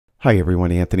Hi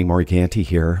everyone, Anthony Morganti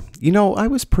here. You know, I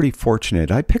was pretty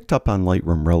fortunate. I picked up on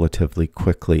Lightroom relatively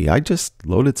quickly. I just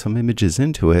loaded some images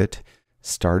into it,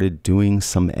 started doing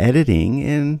some editing,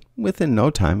 and within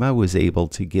no time I was able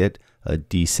to get a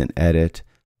decent edit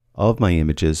of my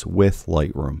images with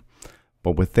Lightroom.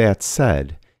 But with that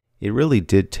said, it really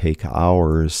did take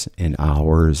hours and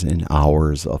hours and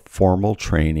hours of formal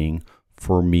training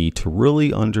for me to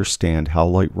really understand how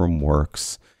Lightroom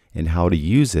works and how to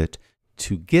use it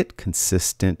to get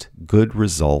consistent, good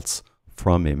results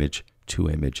from image to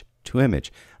image to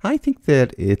image. I think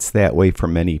that it's that way for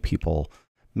many people.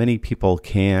 Many people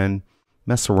can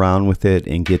mess around with it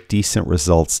and get decent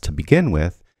results to begin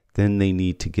with. Then they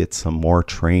need to get some more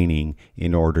training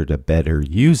in order to better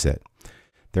use it.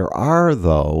 There are,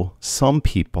 though, some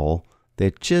people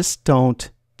that just don't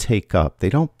pick up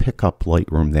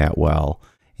Lightroom that well,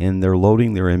 and they're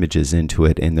loading their images into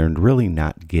it, and they're really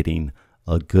not getting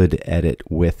a good edit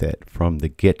with it from the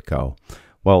get-go.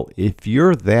 Well, if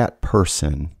you're that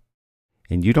person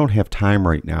and you don't have time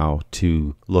right now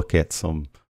to look at some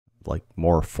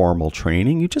more formal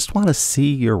training, you just want to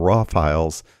see your raw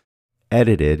files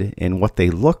edited and what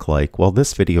they look like, well,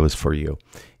 this video is for you.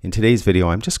 In today's video,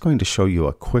 I'm just going to show you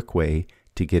a quick way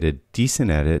to get a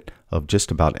decent edit of just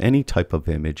about any type of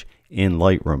image in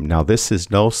Lightroom. Now, this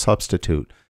is no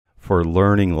substitute for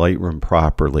learning Lightroom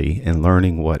properly and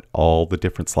learning what all the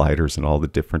different sliders and all the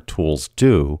different tools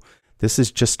do. This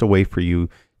is just a way for you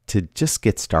to just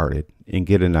get started and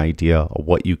get an idea of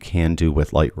what you can do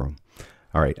with Lightroom.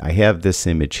 All right, I have this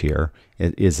image here.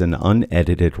 It is an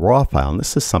unedited raw file, and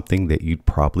this is something that you'd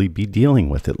probably be dealing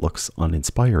with. It looks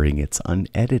uninspiring. It's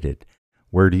unedited.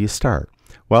 Where do you start?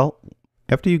 Well,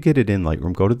 after you get it in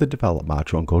Lightroom, go to the Develop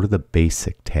module and go to the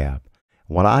Basic tab.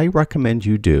 What I recommend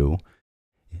you do,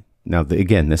 now,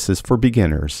 again, this is for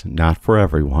beginners, not for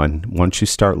everyone. Once you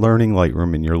start learning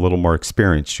Lightroom and you're a little more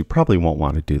experienced, you probably won't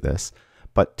want to do this.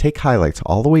 But take highlights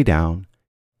all the way down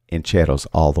and shadows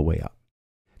all the way up.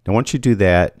 Now, once you do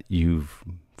that, you've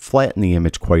flattened the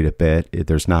image quite a bit.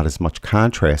 There's not as much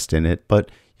contrast in it,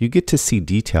 but you get to see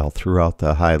detail throughout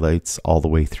the highlights all the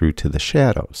way through to the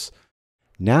shadows.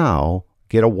 Now,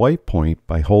 get a white point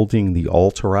by holding the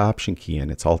Alt or Option key, and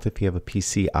it's Alt if you have a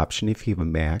PC, Option if you have a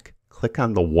Mac. Click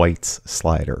on the whites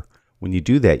slider. When you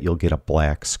do that, you'll get a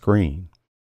black screen.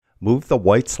 Move the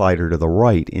white slider to the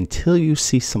right until you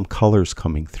see some colors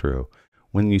coming through.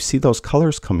 When you see those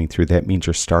colors coming through, that means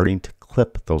you're starting to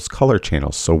clip those color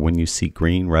channels. So when you see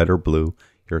green, red, or blue,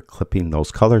 you're clipping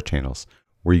those color channels.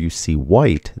 Where you see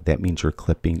white, that means you're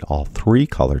clipping all three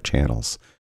color channels.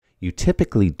 You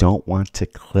typically don't want to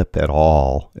clip at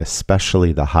all,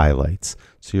 especially the highlights.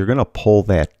 So you're going to pull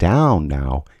that down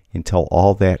now until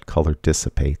all that color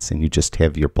dissipates and you just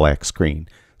have your black screen.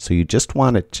 So you just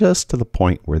want it just to the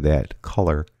point where that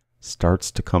color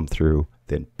starts to come through,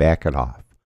 then back it off.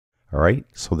 All right,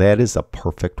 so that is a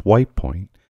perfect white point.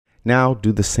 Now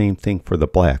do the same thing for the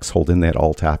blacks. Hold in that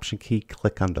Alt Option key,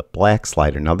 click on the black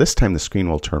slider. Now this time the screen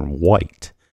will turn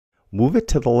white. Move it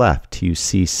to the left till you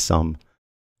see some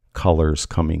colors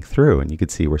coming through, and you can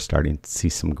see we're starting to see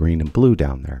some green and blue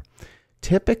down there.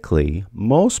 Typically,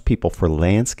 most people for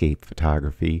landscape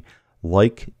photography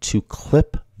like to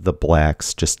clip the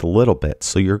blacks just a little bit.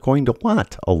 So you're going to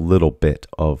want a little bit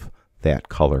of that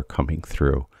color coming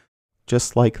through.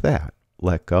 Just like that.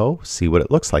 Let go, see what it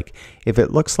looks like. If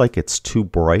it looks like it's too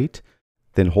bright,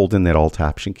 then hold in that Alt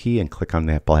Option key and click on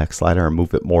that black slider and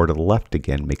move it more to the left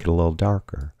again, make it a little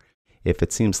darker. If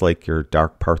it seems like your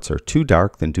dark parts are too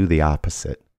dark, then do the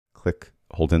opposite.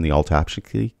 Hold in the Alt Option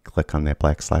key, click on that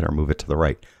black slider, move it to the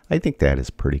right. I think that is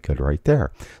pretty good right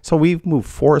there. So we've moved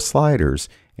 4 sliders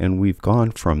and we've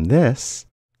gone from this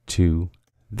to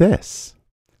this.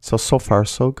 So far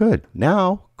so good.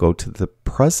 Now go to the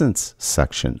Presence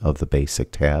section of the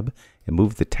Basic tab and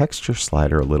move the Texture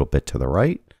slider a little bit to the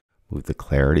right. Move the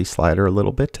Clarity slider a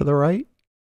little bit to the right.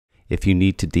 If you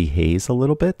need to dehaze a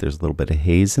little bit, there's a little bit of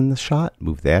haze in the shot.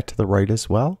 Move that to the right as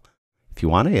well. If you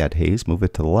want to add haze, move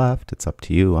it to the left. It's up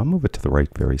to you. I'll move it to the right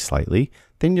very slightly.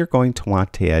 Then you're going to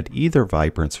want to add either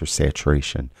vibrance or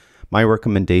saturation. My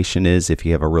recommendation is if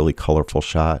you have a really colorful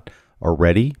shot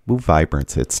already, move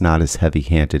vibrance. It's not as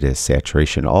heavy-handed as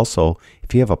saturation. Also,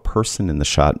 if you have a person in the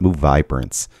shot, move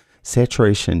vibrance.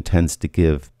 Saturation tends to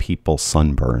give people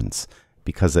sunburns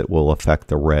because it will affect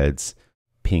the reds,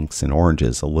 pinks, and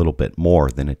oranges a little bit more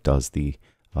than it does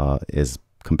as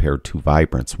compared to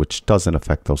vibrance, which doesn't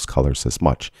affect those colors as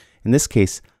much. In this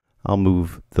case, I'll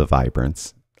move the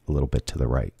vibrance a little bit to the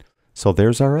right. So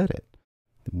there's our edit.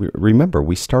 Remember,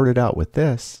 we started out with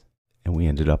this and we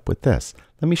ended up with this.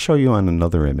 Let me show you on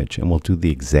another image and we'll do the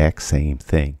exact same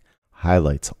thing.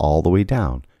 highlights all the way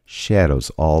down, shadows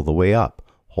all the way up.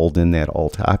 Hold in that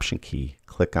Alt Option key,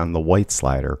 click on the white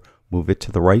slider, move it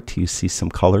to the right till you see some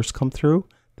colors come through,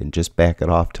 then just back it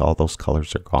off till all those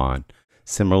colors are gone.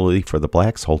 Similarly for the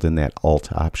blacks, hold in that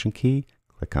Alt Option key,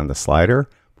 click on the slider,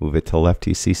 move it to the left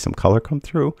till you see some color come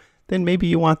through, then maybe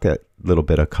you want that little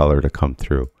bit of color to come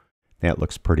through. That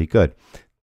looks pretty good.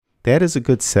 That is a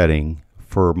good setting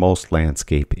for most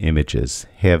landscape images,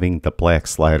 having the black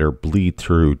slider bleed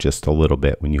through just a little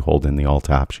bit when you hold in the Alt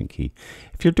Option key.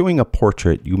 If you're doing a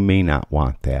portrait, you may not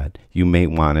want that. You may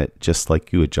want it just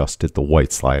like you adjusted the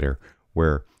white slider,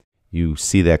 where you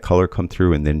see that color come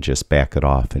through and then just back it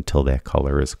off until that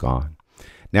color is gone.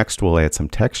 Next, we'll add some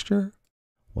texture,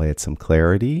 we'll add some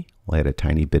clarity, we'll add a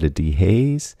tiny bit of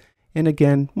dehaze, and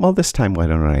again, well, this time why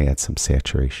don't I add some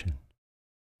saturation?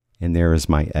 And there is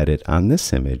my edit on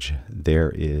this image.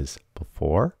 There is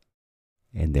before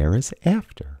and there is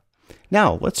after.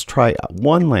 Now let's try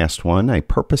one last one. I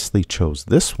purposely chose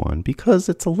this one because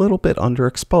it's a little bit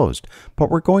underexposed, but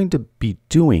we're going to be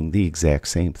doing the exact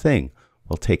same thing.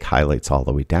 We'll take highlights all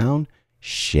the way down,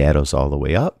 shadows all the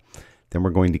way up. Then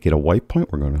we're going to get a white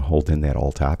point. We're going to hold in that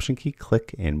Alt Option key,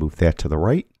 click and move that to the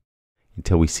right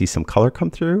until we see some color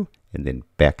come through and then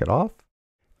back it off.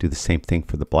 Do the same thing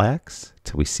for the blacks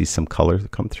till we see some color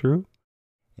come through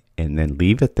and then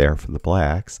leave it there for the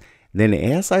blacks. And then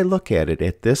as I look at it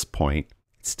at this point,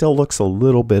 it still looks a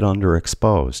little bit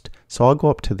underexposed. So I'll go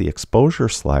up to the exposure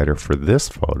slider for this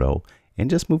photo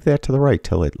and just move that to the right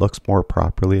till it looks more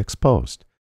properly exposed.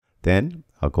 Then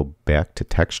I'll go back to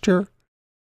texture,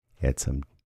 add some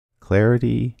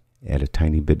clarity, add a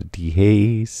tiny bit of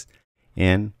dehaze,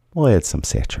 and we'll add some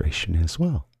saturation as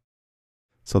well.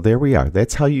 So there we are.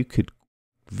 That's how you could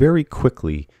very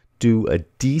quickly do a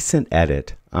decent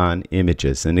edit on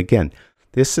images. And again,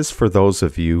 this is for those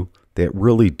of you that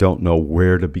really don't know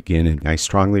where to begin. And I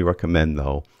strongly recommend,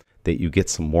 though, that you get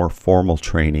some more formal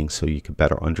training so you can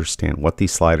better understand what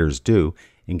these sliders do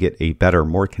and get a better,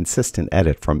 more consistent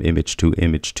edit from image to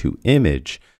image to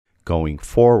image going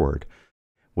forward.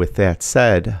 With that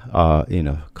said, in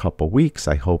a couple weeks,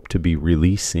 I hope to be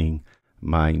releasing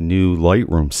my new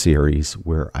Lightroom series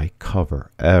where I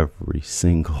cover every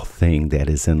single thing that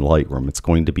is in Lightroom. It's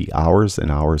going to be hours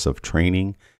and hours of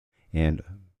training and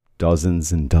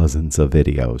dozens of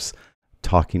videos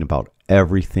talking about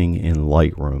everything in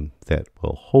Lightroom that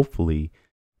will hopefully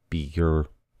be the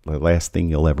last thing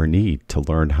you'll ever need to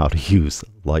learn how to use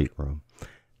Lightroom.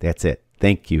 That's it.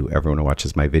 Thank you, everyone who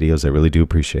watches my videos. I really do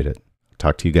appreciate it.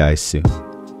 Talk to you guys soon.